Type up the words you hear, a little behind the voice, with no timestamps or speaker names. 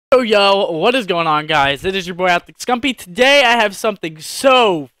Yo, what is going on, guys? It is your boy Scumpy. Today I have something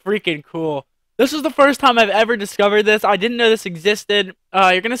so freaking cool. This was the first time I've ever discovered this. I didn't know this existed.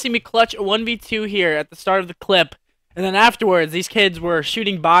 You're gonna see me clutch a 1v2 here at the start of the clip, and then afterwards these kids were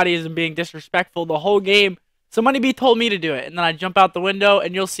shooting bodies and being disrespectful the whole game. So Money B told me to do it, and then I jump out the window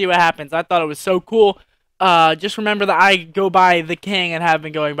and you'll see what happens. I thought it was so cool. Just remember that I go by the King and have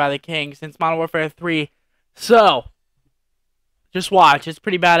been going by the King since Modern Warfare 3. So just watch. It's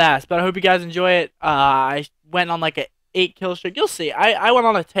pretty badass. But I hope you guys enjoy it. I went on like a 8-kill streak. You'll see. I went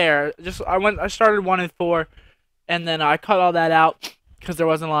on a tear. I started 1 and 4, and then I cut all that out because there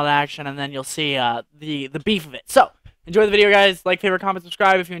wasn't a lot of action. And then you'll see the beef of it. So enjoy the video, guys. Like, favorite, comment,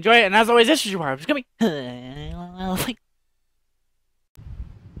 subscribe if you enjoy it. And as always, this is your boy. I'm just gonna be.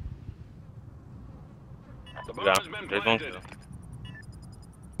 The bomb has been planted.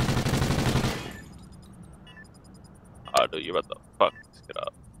 Oh, dude, you about to fuck this kid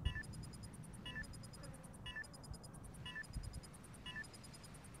up.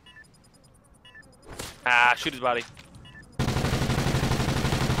 Ah, shoot his body.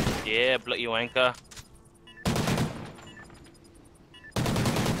 Yeah, bloody wanker.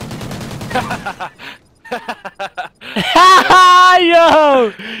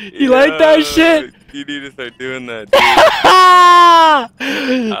 Yo! You like that shit? You need to start doing that, dude. I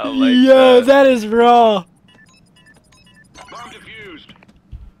like Yo, that is raw. Bomb defused.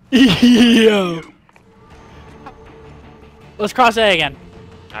 Yo. Let's cross A again.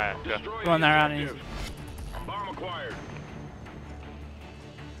 Alright, go. Destroy Going the there on objective. Bomb acquired.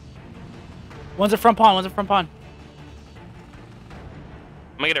 One's a front pawn, one's a front pawn.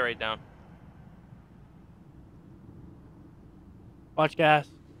 I'm gonna get it right down. Watch gas.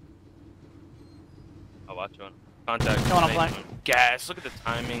 I'll watch you on contact. Going on flank. Gas, look at the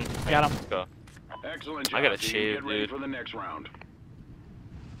timing. I got him. Let's go. Excellent job. I gotta team. shave, Get ready dude. for the next round.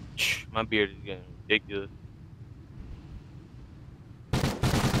 My beard is getting ridiculous.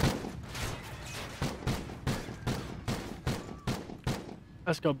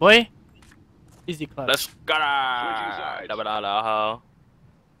 Let's go, boy. Easy clutch. Let's go. Switching sides.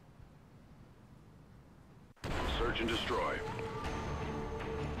 Search and destroy.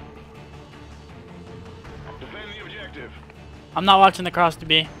 Defend the objective. I'm not watching the cross to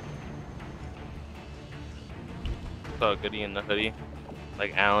B. So goodie in the hoodie,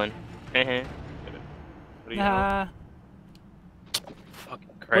 like Alan. What are you Nah. fucking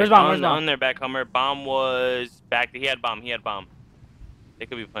crazy? Where's bomb? Where's bomb? On their back hummer. Bomb was back. He had bomb. He had bomb. They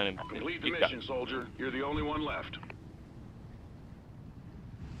could be playing. Complete the mission, soldier. You're the only one left.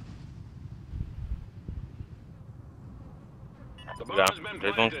 The bomb has been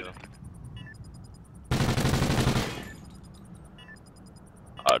There's one. planted.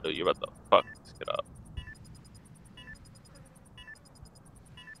 Oh, dude, you about to fuck this kid up.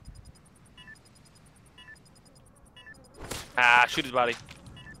 Ah, shoot his body.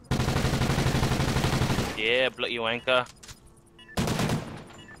 Yeah, bloody wanker.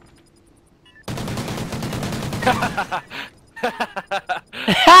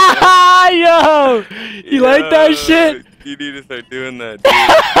 Yo! You like that shit? You need to start doing that, dude.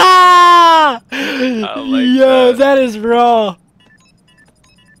 I like Yo, that. that is raw.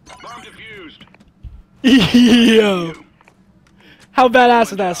 Bomb defused. Yo. How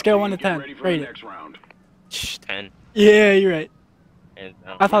badass is that? Scale 1 to Get 10. ready for Rate the it. next round. 10. Yeah, you're right. Hands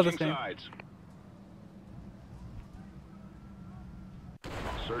down. I thought the Switching same. sides.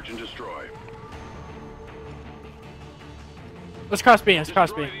 Search and destroy. Let's cross B. Let's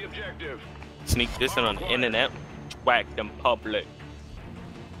cross B. Destroy the objective. Sneak this in on the internet. Whack them public.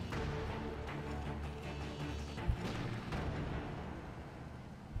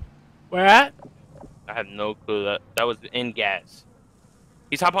 Where at? I had no clue that was in gas.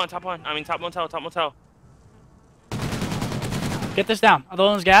 He's top on. I mean top motel. Get this down. Are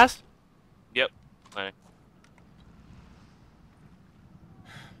those gas? Yep. Fine.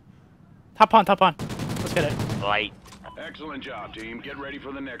 Top on. Let's get it. Light. Excellent job, team. Get ready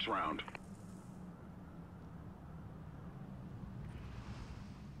for the next round.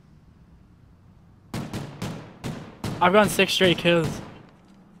 I've gone 6 straight kills.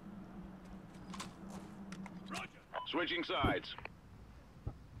 Switching sides.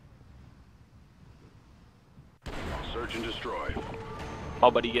 Search and destroy. My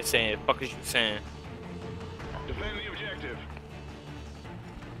buddy gets saying, fuck is you saying? Defend the objective.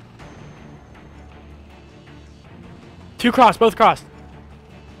 2 cross, both crossed.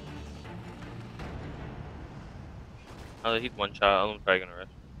 Oh, he's one shot. I'm probably gonna rush.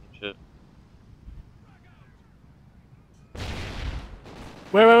 Shit.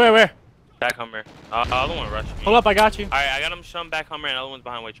 Where? Back Hummer. Other one rushing me. Hold up, I got you. Alright, I got him shoved back Hummer and other one's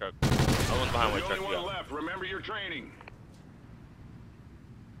behind white truck. Other one's behind white The truck. only one Yeah. left. Remember your training.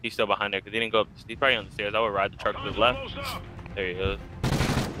 He's still behind there because he didn't go up. He's probably on the stairs. I would ride the truck to his left. Almost up. There he is.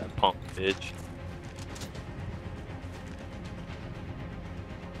 That punk bitch.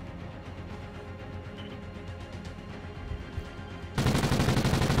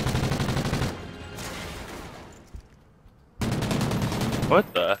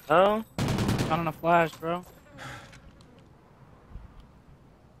 What the hell? Not on a flash, bro.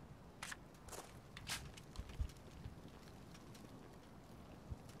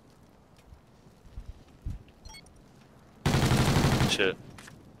 Shit.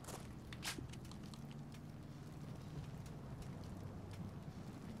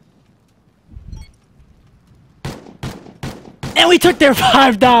 And we took their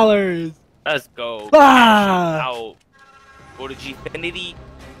 $5. Let's go. Ah! Out. Go to Gfinity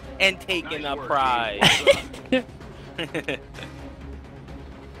and taking Nice a work, prize. team.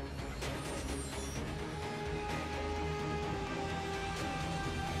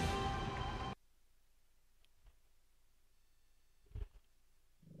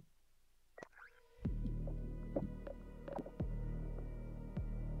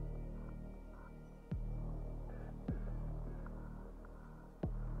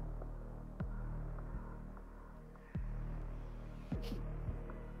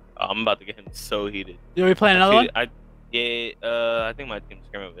 I'm about to get him so heated. Are we playing another one? Yeah, I think my team's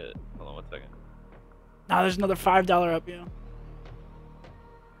scaring a bit. Hold on one second. Nah, there's another $5 up, yeah.